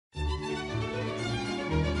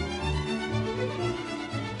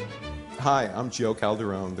Hi, I'm Joe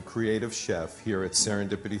Calderone, the creative chef here at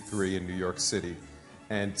Serendipity 3 in New York City.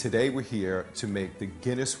 And today we're here to make the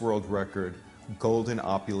Guinness World Record Golden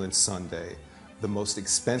Opulence Sundae, the most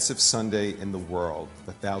expensive sundae in the world,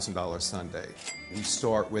 the $1,000 sundae. We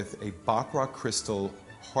start with a Baccarat crystal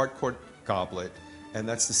hardcore goblet, and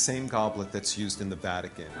that's the same goblet that's used in the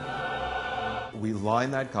Vatican. We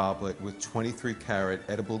line that goblet with 23-karat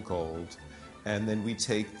edible gold, and then we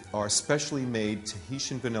take our specially made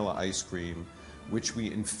Tahitian vanilla ice cream, which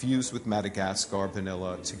we infuse with Madagascar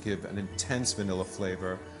vanilla to give an intense vanilla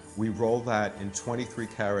flavor. We roll that in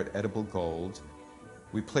 23-karat edible gold.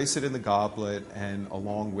 We place it in the goblet, and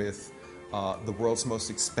along with the world's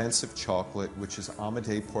most expensive chocolate, which is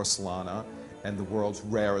Amade Porcelana, and the world's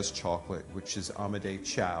rarest chocolate, which is Amade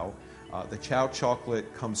Chow. The Chow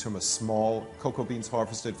chocolate comes from a small cocoa beans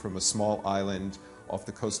harvested from a small island off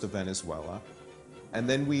the coast of Venezuela. And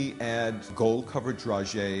then we add gold-covered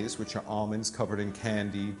dragées, which are almonds covered in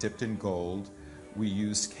candy, dipped in gold. We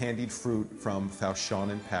use candied fruit from Fauchon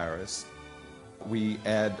in Paris. We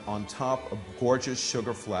add on top a gorgeous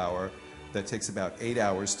sugar flour that takes about 8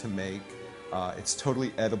 hours to make. It's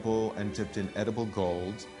totally edible and dipped in edible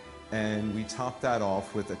gold. And we top that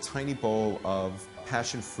off with a tiny bowl of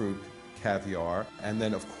passion fruit caviar. And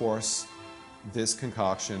then, of course, this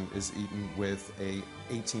concoction is eaten with a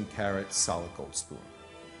 18-karat solid gold spoon.